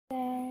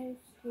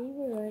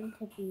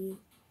to be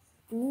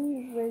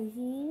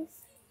Rosie's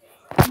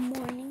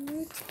morning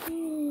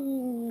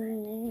routine.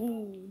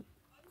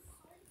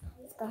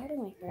 Let's go ahead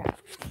and wake her up.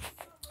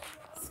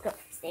 Let's go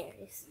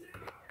upstairs.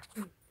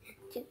 1,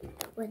 2,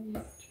 1,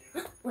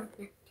 2, 1,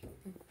 2,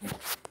 1,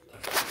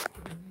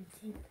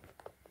 2.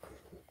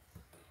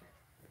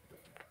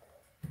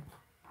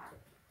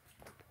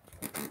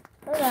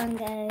 Hold on,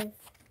 guys.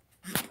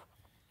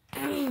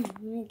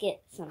 Let me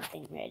get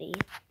something ready.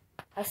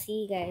 I'll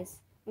see you guys.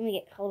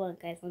 Hold on,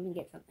 guys. Let me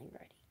get something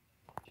ready.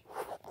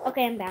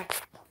 Okay, I'm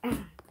back.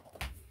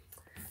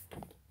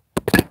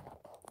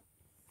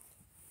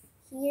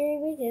 Here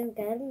we go.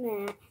 Got a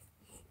mat.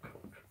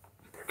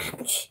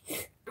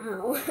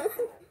 Ow.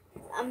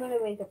 I'm gonna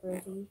wake up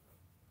Rosie.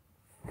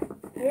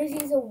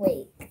 Rosie's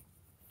awake.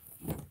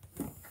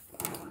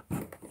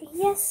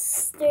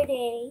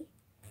 Yesterday.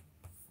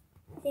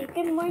 Say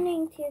good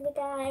morning to the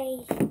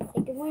guy.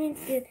 Say good morning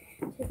to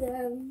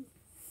them.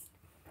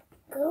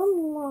 Good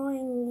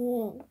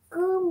morning.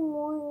 Good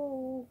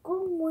morning.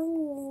 Good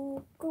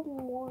morning. Good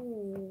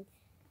morning.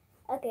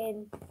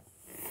 Okay.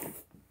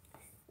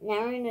 Now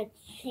we're gonna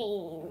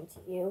change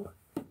you.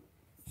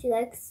 She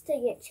likes to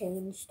get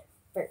changed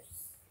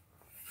first.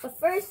 But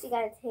first you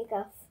gotta take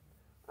off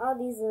all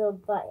these little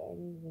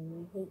buttons, and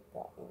you hate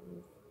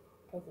buttons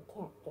because you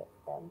can't get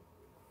them.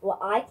 Well,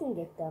 I can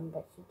get them,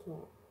 but she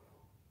can't.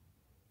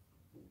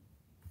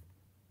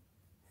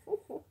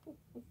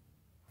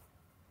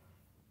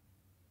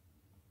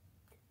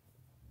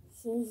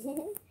 So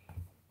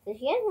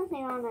she has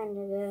nothing on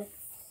under this.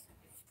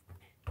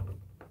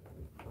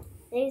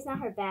 It's not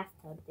her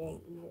bathtub day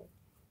either.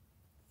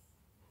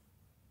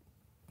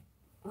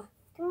 Oh,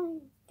 come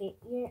on, get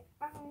your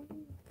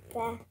arm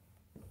back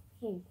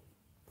here.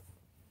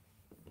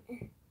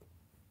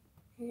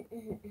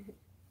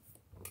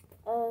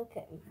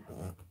 Okay.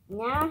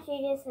 Now she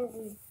just has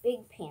these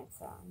big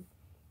pants on.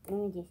 Let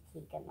me just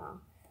take them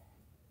off.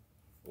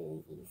 It's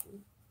really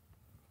easy.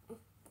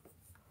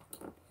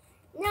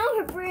 Now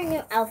her brand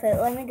new outfit.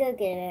 Let me go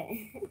get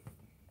it.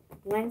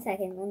 1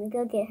 second. Let me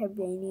go get her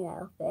brand new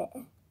outfit.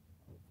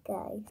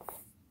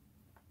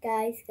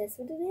 Guys, guess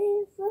what it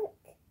is? Look.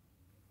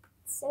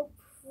 It's so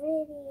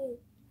pretty.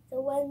 It's a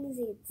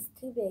onesie. It's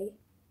too big.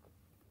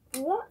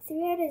 We got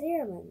 3 out of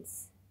 0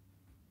 ones.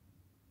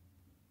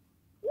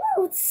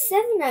 No, it's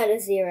 7 out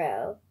of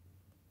 0.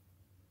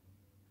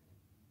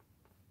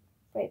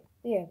 Wait,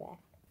 we are back.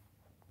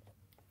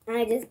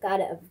 I just got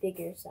it a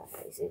bigger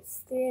size.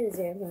 It's 3 out of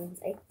 0 ones,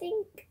 I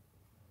think.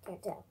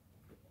 Can't tell.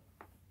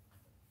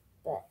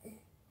 But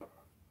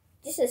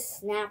just a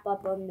snap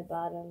up on the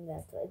bottom.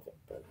 That's why it's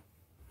big.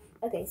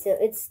 Okay, so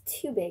it's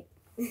too big.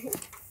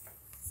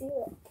 See,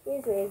 look.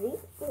 Here's Rosie.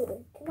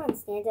 Ooh, come on,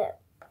 stand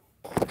up.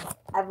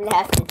 I'm gonna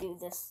have to do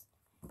this.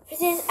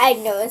 I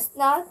know it's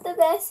not the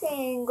best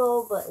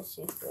angle, but it's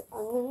just what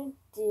I'm gonna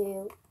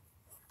do.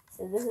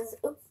 So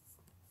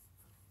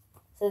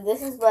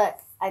this is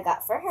what I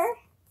got for her.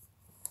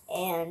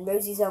 And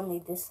Rosie's only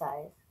this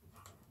size.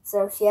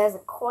 So she has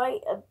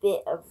quite a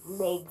bit of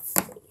leg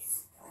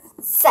space.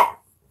 So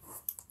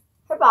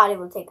her body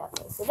will take up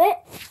most of it.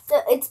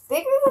 So it's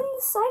bigger than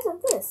the size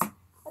of this.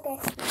 Okay.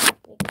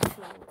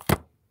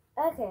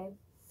 Okay.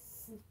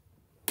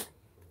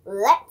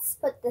 Let's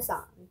put this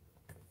on.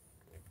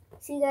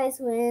 See you guys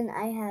when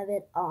I have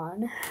it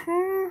on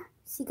her.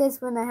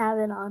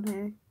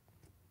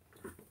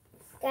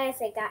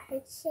 Guys, I got her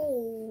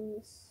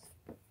changed.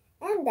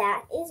 And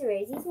that is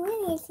Rosie's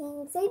morning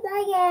routine. Say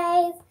bye,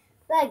 guys.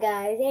 Bye,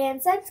 guys.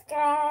 And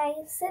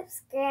subscribe.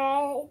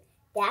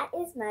 That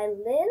is my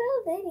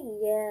little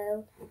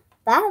video.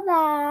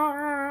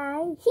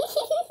 Bye-bye.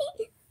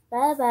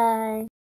 Bye-bye.